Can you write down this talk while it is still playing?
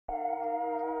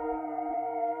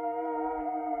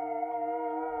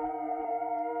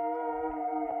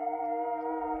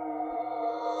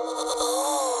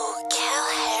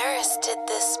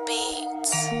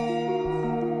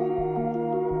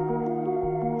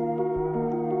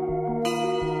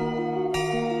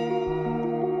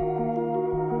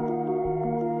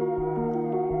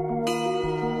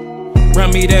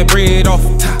Run me that bread off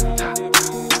the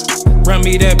top. Run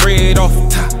me that bread off the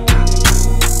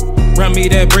top. Run me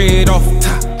that bread off the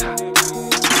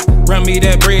top. Run me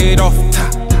that bread off the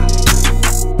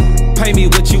top. Pay me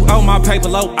what you owe, my paper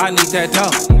low, I need that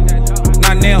dough.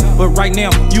 Not now, but right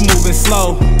now, you moving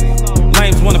slow.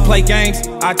 Lames wanna play games,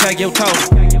 I tag your toe.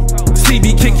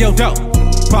 CB kick your dough,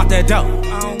 bought that dough.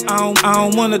 I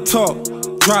don't wanna talk,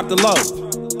 drop the low.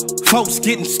 Folks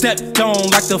getting stepped on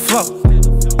like the flow.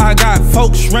 I got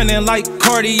folks running like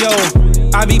cardio.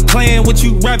 I be playing with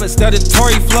you rabbits, that is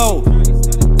Tory flow.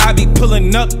 I be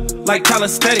pulling up like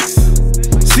calisthenics.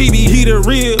 CB, he the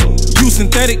real, you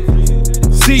synthetic.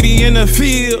 CB in the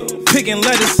field, picking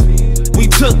lettuce. We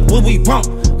took what we want,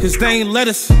 cause they ain't let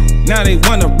us. Now they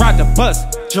wanna ride the bus,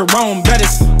 Jerome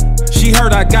Bettis. She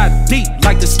heard I got deep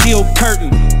like the steel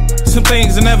curtain. Some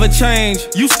things will never change,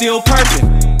 you still perking.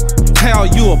 Hell,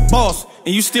 you a boss,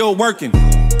 and you still working.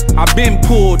 I been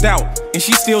pulled out, and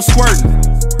she still squirting.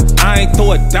 I ain't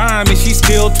throw a dime, and she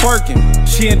still twerking.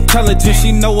 She intelligent,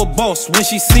 she know a boss when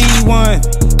she see one.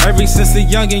 Ever since a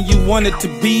youngin', you wanted to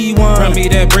be one. Run me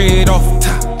that bread off the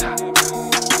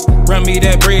top. Run me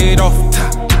that bread off the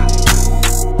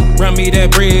top. Run me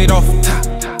that bread off the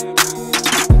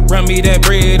top. Run me that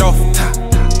bread off the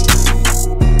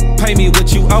top. Pay me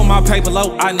what you owe, my paper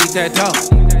low, I need that dough.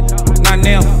 Not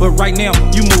now, but right now,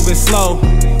 you moving slow.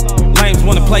 Lames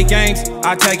wanna play games,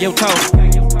 I tag your toe.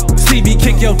 CB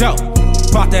kick your dough,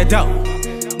 bought that dough.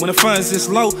 When the funds is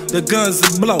low, the guns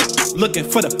is blow. Looking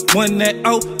for the one that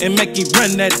owe and make you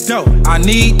run that dough. I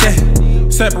need that.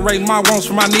 Separate my wrongs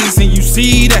from my needs and you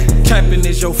see that. Capping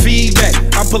is your feedback,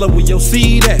 I pull up with your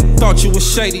seed that. Thought you was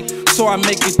shady, so I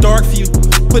make it dark for you.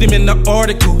 Put him in the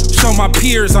article, show my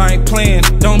peers I ain't playing.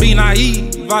 Don't be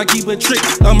naive, I keep a trick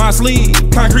up my sleeve.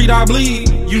 Concrete I bleed,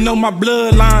 you know my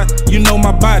bloodline, you know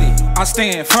my body. I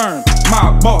stand firm,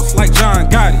 my boss like John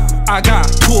Gotti. I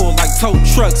got pulled like tow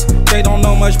trucks, they don't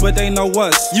know much but they know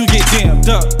us. You get jammed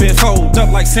up, been folded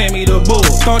up like Sammy the Bull.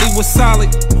 Thought he was solid,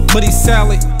 but he's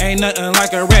salad. Ain't nothing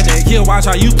like a rat that kill, watch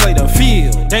how you play the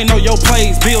field. They know your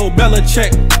plays, Bill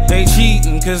Belichick. They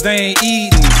cheating cause they ain't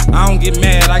eating. I don't get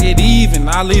mad, I get even,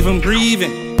 I leave them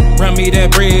grieving. Run me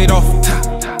that bread off the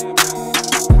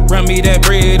top. Run me that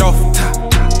bread off the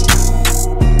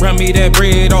top. Run me that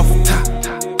bread off the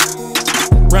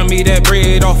top. Run me that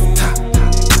bread off the top.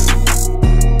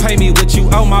 Pay me what you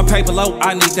owe, my paper low,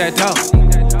 I need that dough.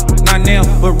 Not now,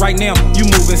 but right now, you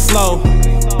moving slow.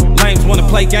 Lames wanna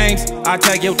play games, I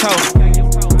tag your toe.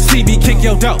 CB kick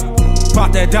your dough,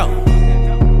 bought that dough.